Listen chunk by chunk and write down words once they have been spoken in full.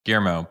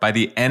Guillermo, by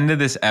the end of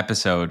this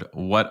episode,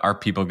 what are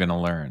people going to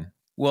learn?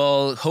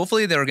 Well,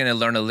 hopefully they're going to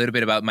learn a little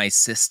bit about my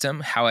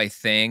system, how I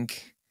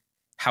think,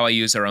 how I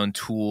use our own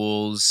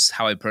tools,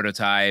 how I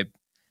prototype,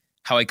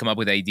 how I come up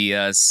with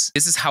ideas.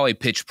 This is how I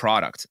pitch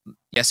product.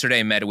 Yesterday,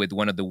 I met with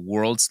one of the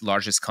world's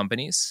largest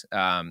companies.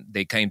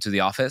 They came to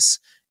the office,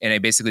 and I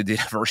basically did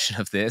a version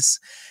of this.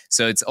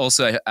 So it's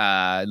also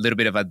a little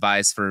bit of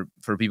advice for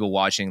people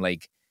watching.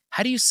 Like,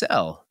 how do you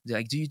sell?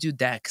 Like, do you do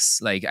decks?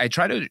 Like, I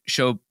try to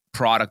show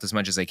product as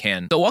much as I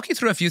can. So I'll walk you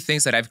through a few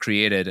things that I've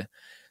created.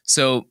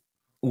 So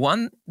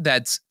one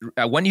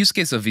use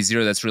case of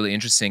V0 that's really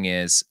interesting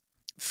is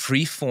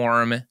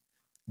free-form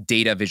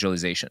data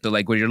visualization. So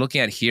like what you're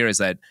looking at here is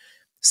that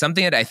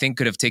something that I think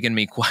could have taken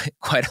me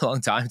quite a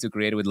long time to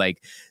create with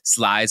like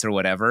slides or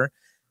whatever.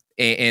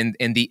 And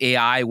the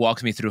AI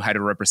walked me through how to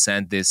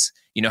represent this,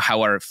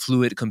 how our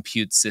fluid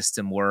compute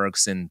system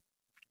works, and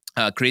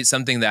create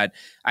something that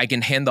I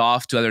can hand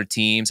off to other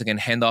teams, I can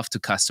hand off to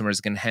customers,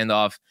 I can hand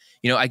off,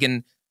 I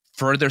can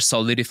further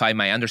solidify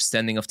my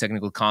understanding of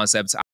technical concepts.